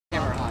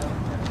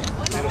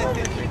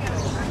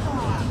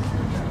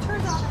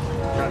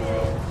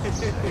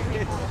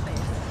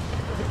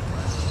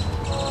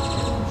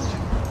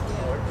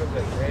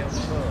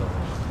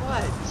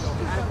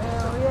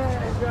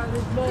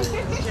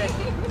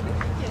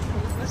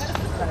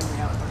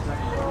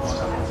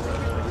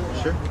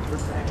Sure.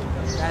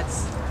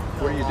 That's.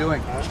 What are you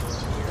doing?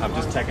 I'm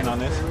just checking on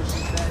this.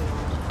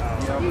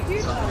 You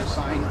do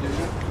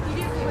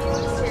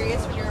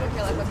serious when you're over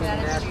here, like looking at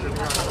it?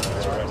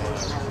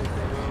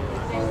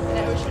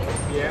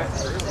 Yeah.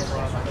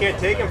 Can't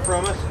take him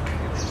from us.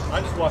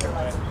 I'm just walking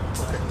by.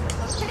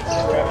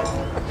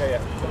 Yeah.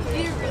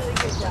 You do a really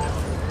good job.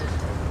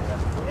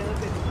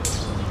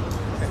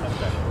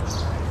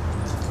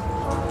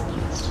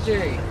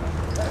 Jerry.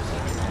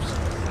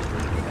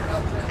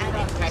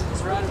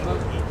 Practice right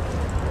above me.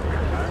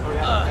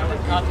 The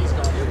coffee's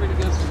gone. Everybody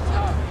goes to the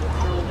top.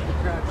 The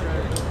crowd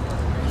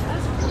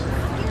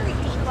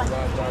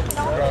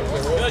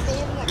Good.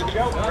 Good to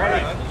go.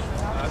 Ready. I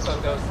thought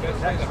that was good.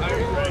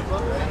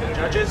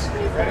 Judges,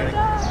 ready?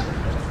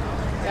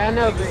 Yeah, I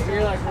know, but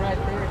you're like right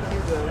there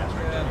too, though.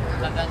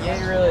 You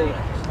ain't really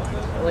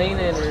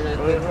leaning or nothing.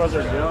 Well, that's what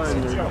they're doing.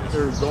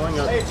 They're going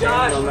up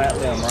standing on that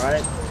limb,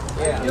 right?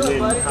 Yeah. And then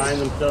tying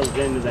themselves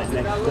into that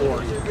next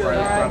cord,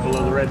 right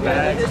below the red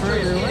bag.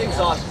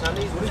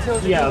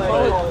 Yeah,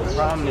 but the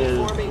problem is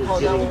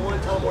getting,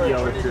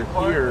 if you're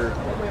here,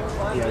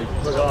 you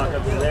put a lock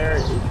up in there,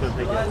 it's going to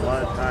take you a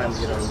lot of time to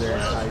get over there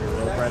and tie your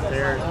rope right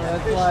there.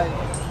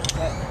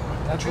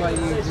 That's why you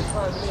just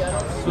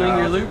swing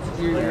your loop,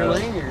 your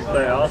lanyard.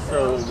 But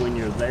also, when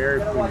you're there,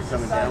 when you're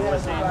coming down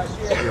with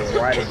it,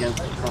 you're right against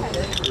the trunk of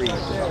the tree, 10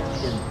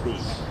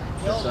 feet.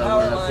 So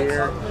when up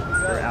here,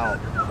 you're out.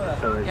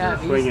 So as you're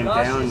swinging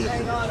down, you're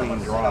just a swing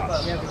drop.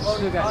 Yeah, but you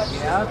still got to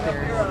get out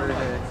there in order to...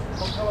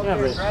 Yeah,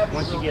 but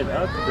once you get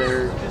up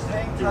there,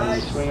 when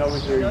you swing over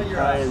here, you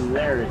tie in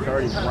there, it's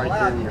already right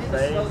there in your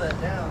face,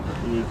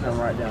 and you come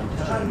right down to it.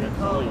 That's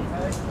only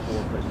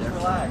 4 foot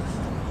difference.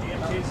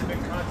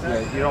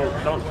 Yeah, you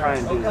don't try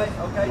and do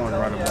one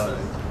right above it.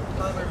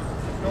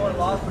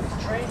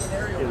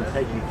 It'll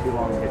take you too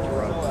long to get your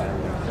rope down.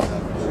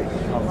 You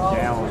come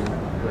down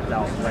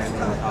without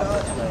landing on top of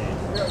the stage.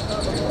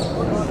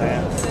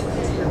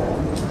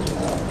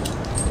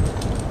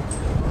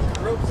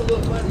 Rope's a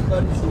little muddy,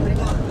 but it's still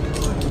fun.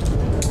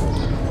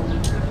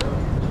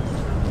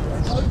 I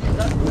told you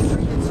that's why you're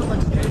drinking so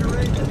much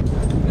Gatorade. You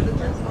gotta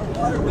drink more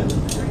water with it.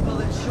 Drink all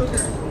that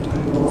sugar.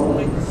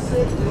 Like the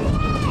sick, dude.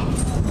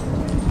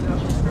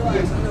 Just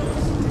relax. I know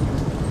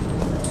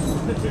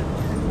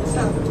it's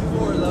happened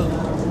before, though.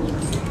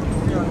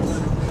 You're on the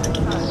same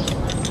time.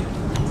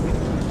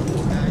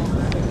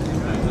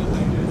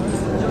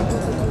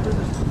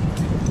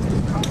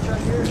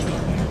 Right here.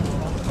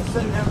 I'm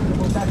sitting down and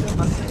we'll back up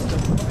my system.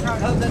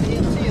 How's that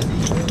EMT?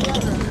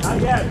 Not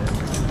yet.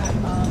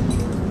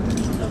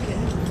 Okay.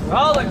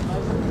 Rolling!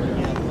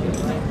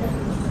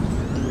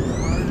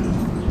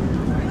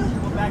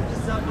 We'll back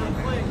this up real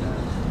quick.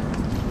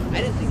 I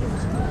didn't think it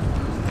was.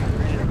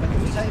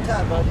 Same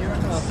time, bud. Here I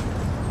come.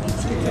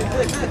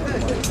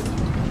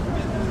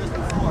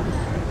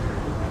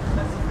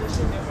 That's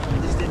sufficient.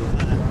 Just didn't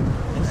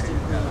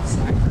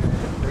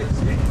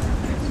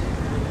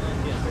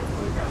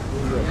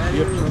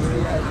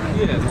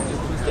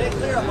Stay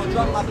clear, I'm gonna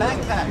drop my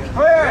backpack.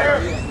 Clear!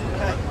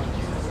 Okay.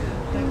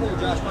 Stay clear,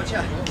 Josh, watch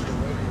out.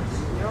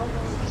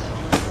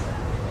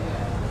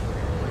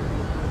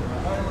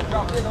 Alright, I'm gonna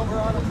drop it over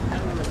on him.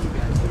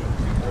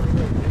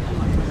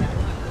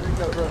 There you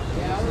go, bro.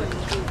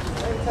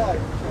 Hang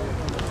tight.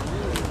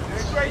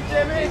 Doing great,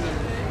 Jimmy.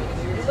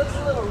 He looks a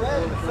little red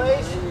in the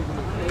face.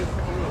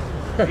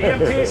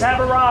 EMTs have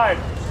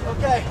arrived.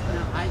 Okay,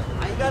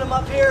 you got him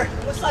up here.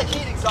 Looks like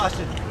heat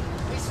exhaustion.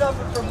 He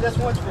suffered from this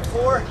once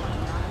before.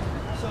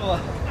 So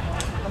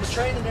I'm a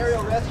trained in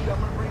aerial rescue. I'm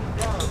going to bring him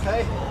down,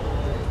 okay?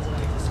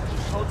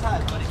 Hold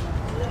tight, buddy.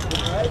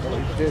 All right?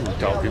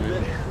 Don't give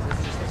it. Get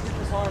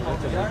this arm off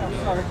there. I'm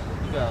sorry.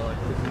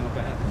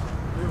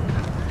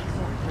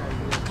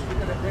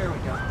 There we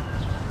go.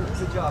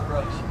 Good job, bro.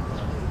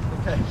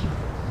 Okay.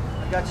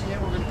 I got you in.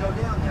 We're going to go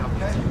down now,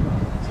 okay?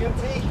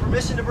 GMT,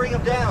 permission to bring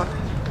him down.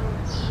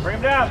 Bring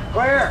him down.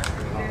 Where?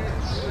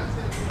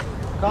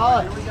 Call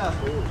it.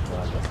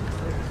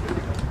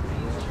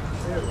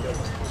 Here we go.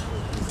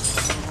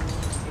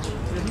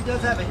 He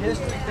does have a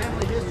history,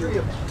 family history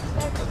of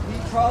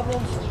knee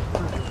problems.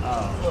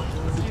 So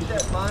keep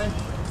that in mind.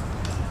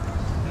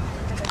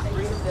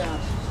 Bring it down.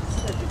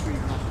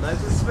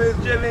 Nice and smooth,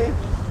 Jimmy.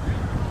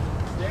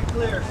 Stay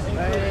clear. Stay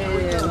clear. Here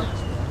we go.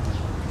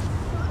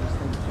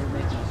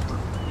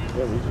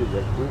 Yeah, we did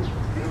that too.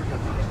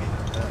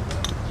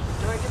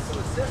 Can I get some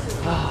assistance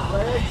with the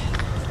legs?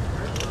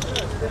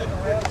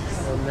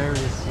 I'm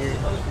nervous here. I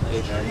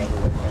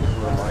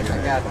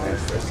got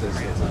this. This is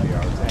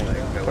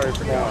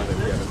First down.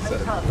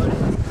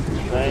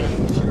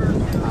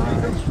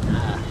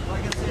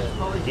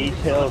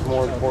 Detail is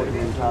more important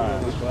than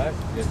time.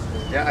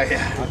 Yeah.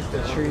 The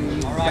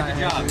tree. All right,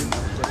 good job.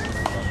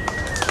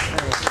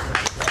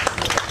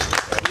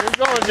 You're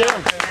going, Jim.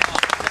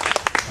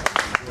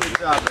 Good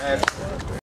job, man.